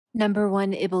Number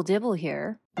one Ibble Dibble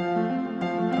here.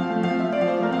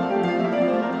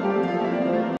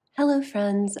 Hello,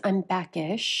 friends. I'm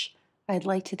backish. I'd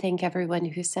like to thank everyone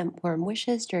who sent warm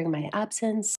wishes during my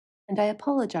absence, and I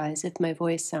apologize if my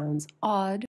voice sounds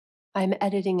odd. I'm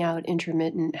editing out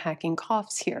intermittent hacking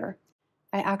coughs here.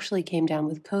 I actually came down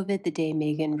with COVID the day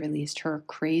Meghan released her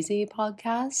crazy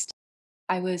podcast.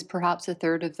 I was perhaps a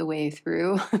third of the way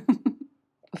through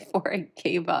before I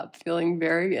gave up, feeling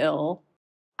very ill.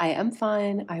 I am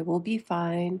fine. I will be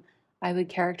fine. I would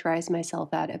characterize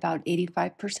myself at about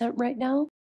 85% right now.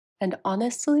 And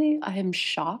honestly, I am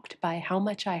shocked by how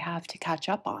much I have to catch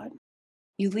up on.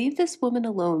 You leave this woman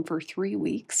alone for 3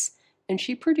 weeks, and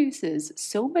she produces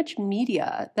so much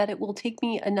media that it will take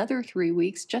me another 3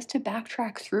 weeks just to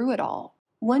backtrack through it all.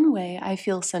 One way I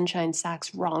feel Sunshine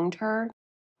Sachs wronged her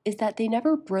is that they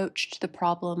never broached the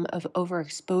problem of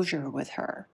overexposure with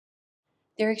her.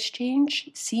 Their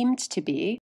exchange seemed to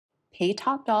be pay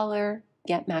top dollar,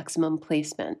 get maximum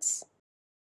placements.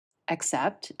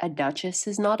 Except a Duchess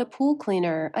is not a pool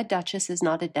cleaner, a Duchess is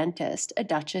not a dentist, a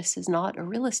Duchess is not a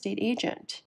real estate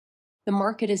agent. The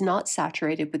market is not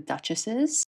saturated with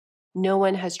Duchesses. No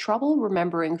one has trouble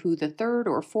remembering who the third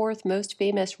or fourth most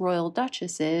famous royal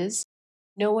Duchess is.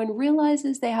 No one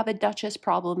realizes they have a Duchess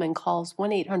problem and calls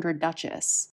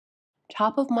 1-800-Duchess.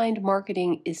 Top-of-mind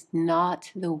marketing is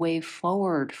not the way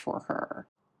forward for her.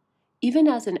 Even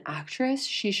as an actress,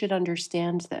 she should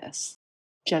understand this.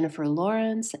 Jennifer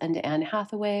Lawrence and Anne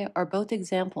Hathaway are both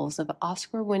examples of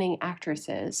Oscar-winning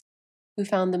actresses who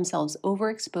found themselves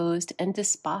overexposed and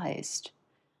despised.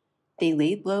 They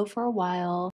laid low for a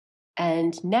while,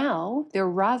 and now they're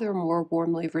rather more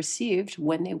warmly received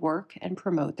when they work and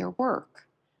promote their work.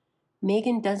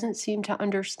 Meghan doesn't seem to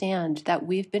understand that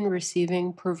we've been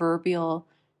receiving proverbial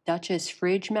Duchess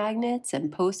fridge magnets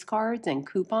and postcards and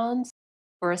coupons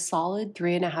for a solid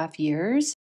 3.5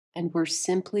 years, and we're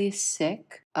simply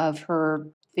sick of her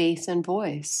face and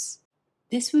voice.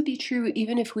 This would be true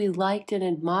even if we liked and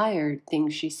admired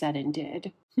things she said and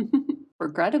did.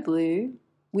 Regrettably,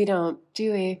 we don't,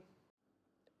 do we?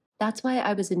 That's why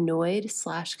I was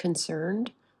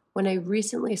annoyed/concerned when I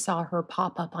recently saw her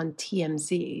pop up on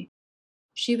TMZ.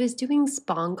 She was doing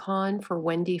SponCon for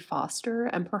Wendy Foster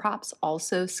and perhaps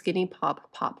also Skinny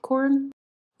Pop Popcorn.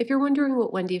 If you're wondering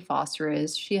what Wendy Foster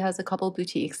is, she has a couple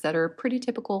boutiques that are pretty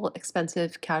typical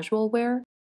expensive casual wear,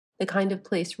 the kind of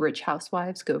place rich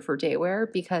housewives go for day wear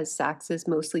because Saks is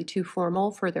mostly too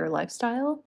formal for their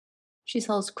lifestyle. She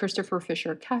sells Christopher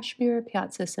Fisher cashmere,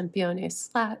 Piazza Sempione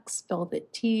slacks,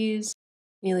 velvet tees,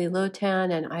 Neely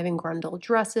Lotan and Ivan Grundle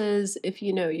dresses. If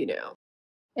you know, you know.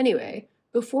 Anyway,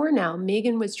 before now,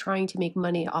 Meghan was trying to make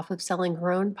money off of selling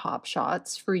her own pop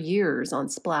shots for years on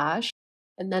Splash,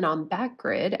 and then on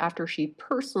Backgrid after she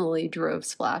personally drove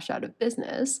Splash out of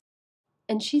business,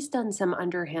 and she's done some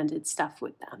underhanded stuff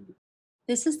with them.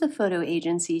 This is the photo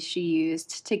agency she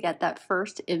used to get that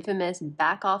first infamous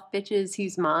back off bitches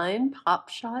he's mine pop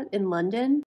shot in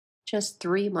London, just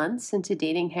 3 months into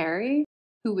dating Harry,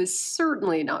 who was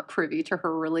certainly not privy to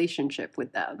her relationship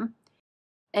with them.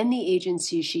 And the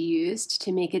agency she used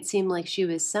to make it seem like she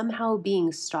was somehow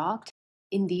being stalked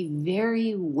in the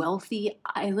very wealthy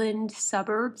island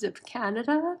suburbs of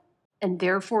Canada, and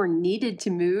therefore needed to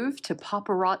move to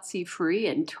paparazzi-free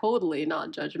and totally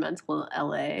non-judgmental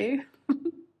LA.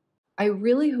 I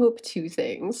really hope 2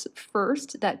 things.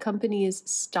 First, that companies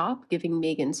stop giving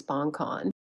Meghan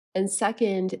SponCon, and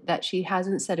second, that she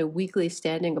hasn't set a weekly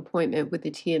standing appointment with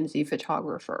the TMZ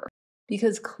photographer.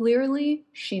 Because clearly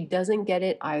she doesn't get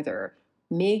it either.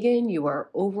 Meghan, you are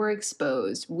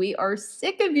overexposed. We are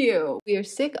sick of you. We are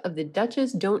sick of the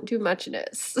Duchess don't do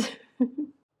muchness.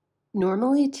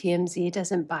 Normally, TMZ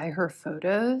doesn't buy her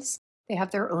photos. They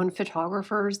have their own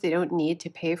photographers. They don't need to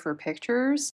pay for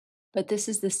pictures. But this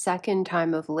is the second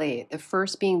time of late, the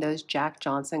first being those Jack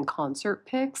Johnson concert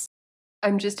pics.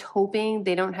 I'm just hoping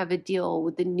they don't have a deal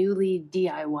with the newly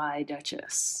DIY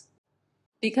Duchess.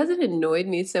 Because it annoyed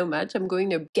me so much, I'm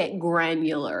going to get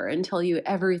granular and tell you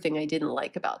everything I didn't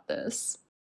like about this.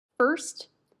 First,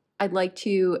 I'd like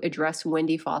to address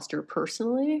Wendy Foster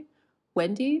personally.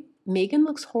 Wendy, Meghan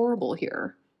looks horrible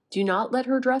here. Do not let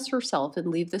her dress herself and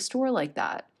leave the store like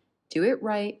that. Do it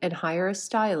right and hire a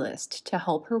stylist to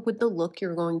help her with the look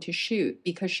you're going to shoot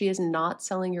because she is not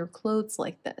selling your clothes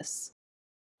like this.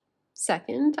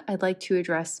 Second, I'd like to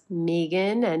address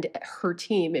Meghan and her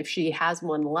team, if she has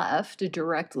one left,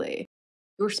 directly.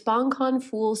 Your SponCon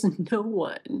fools no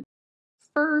one.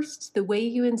 First, the way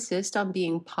you insist on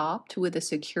being popped with a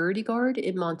security guard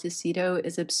in Montecito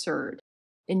is absurd.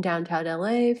 In downtown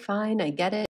LA, fine, I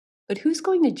get it, but who's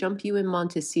going to jump you in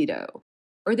Montecito?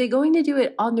 Are they going to do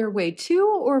it on their way to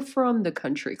or from the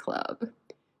country club?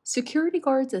 Security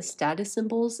guards as status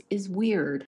symbols is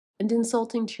weird and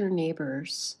insulting to your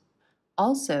neighbors.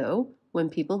 Also, when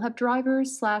people have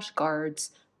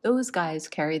drivers/guards, those guys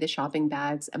carry the shopping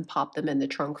bags and pop them in the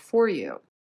trunk for you.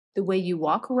 The way you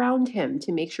walk around him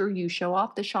to make sure you show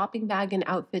off the shopping bag and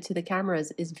outfit to the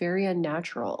cameras is very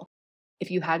unnatural. If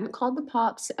you hadn't called the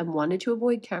cops and wanted to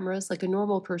avoid cameras like a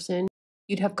normal person,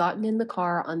 you'd have gotten in the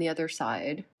car on the other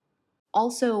side.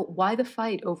 Also, why the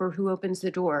fight over who opens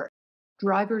the door?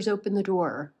 Drivers open the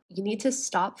door. You need to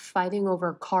stop fighting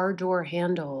over car door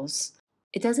handles.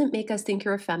 It doesn't make us think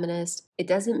you're a feminist. It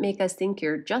doesn't make us think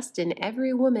you're just an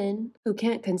every woman who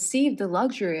can't conceive the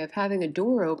luxury of having a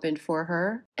door opened for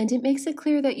her. And it makes it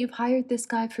clear that you've hired this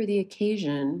guy for the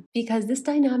occasion, because this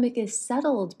dynamic is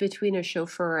settled between a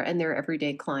chauffeur and their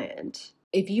everyday client.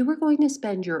 If you were going to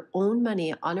spend your own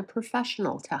money on a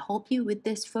professional to help you with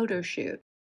this photo shoot,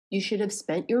 you should have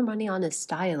spent your money on a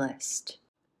stylist.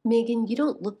 Meghan, you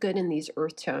don't look good in these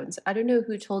earth tones. I don't know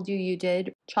who told you you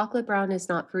did. Chocolate brown is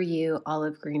not for you.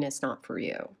 Olive green is not for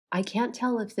you. I can't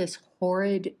tell if this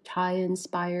horrid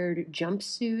tie-inspired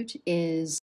jumpsuit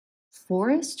is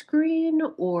forest green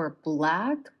or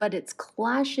black, but it's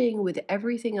clashing with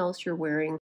everything else you're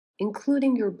wearing,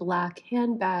 including your black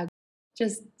handbag.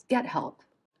 Just get help.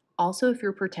 Also, if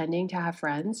you're pretending to have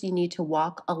friends, you need to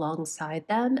walk alongside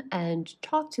them and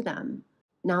talk to them.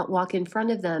 Not walk in front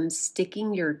of them,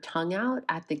 sticking your tongue out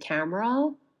at the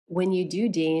camera. When you do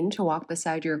deign to walk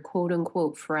beside your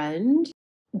quote-unquote friend,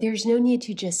 there's no need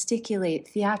to gesticulate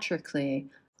theatrically.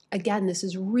 Again, this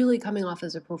is really coming off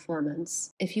as a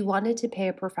performance. If you wanted to pay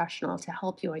a professional to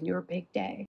help you on your big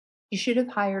day, you should have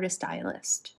hired a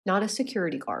stylist, not a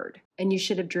security guard, and you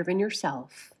should have driven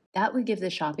yourself. That would give the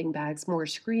shopping bags more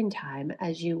screen time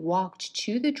as you walked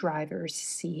to the driver's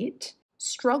seat,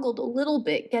 struggled a little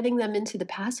bit getting them into the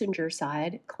passenger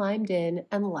side, climbed in,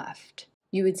 and left.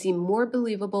 You would seem more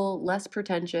believable, less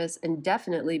pretentious, and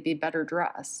definitely be better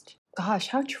dressed. Gosh,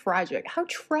 how tragic! How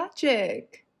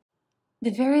tragic!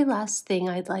 The very last thing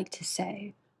I'd like to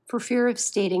say, for fear of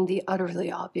stating the utterly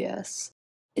obvious,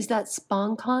 is that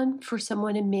SponCon for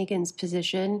someone in Meghan's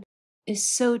position is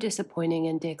so disappointing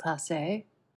and déclassé.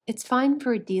 It's fine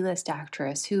for a D-list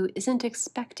actress who isn't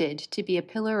expected to be a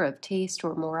pillar of taste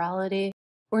or morality,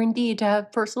 or indeed to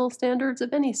have personal standards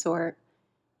of any sort.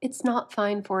 It's not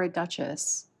fine for a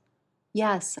Duchess.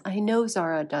 Yes, I know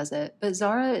Zara does it, but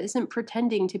Zara isn't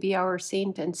pretending to be our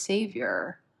saint and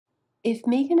savior. If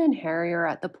Meghan and Harry are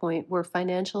at the point where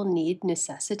financial need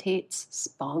necessitates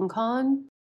SponCon,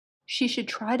 she should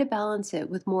try to balance it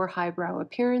with more highbrow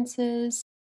appearances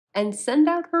and send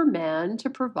out her man to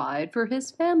provide for his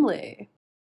family.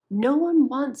 No one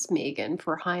wants Meghan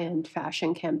for high-end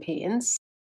fashion campaigns,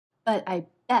 but I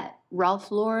bet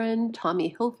Ralph Lauren,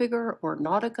 Tommy Hilfiger, or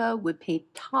Nautica would pay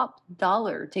top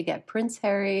dollar to get Prince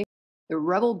Harry, the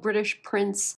rebel British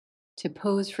prince, to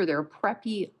pose for their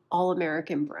preppy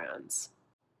all-American brands.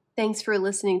 Thanks for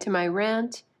listening to my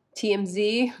rant.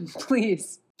 TMZ,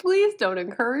 please don't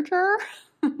encourage her.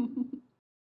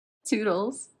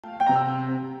 Toodles.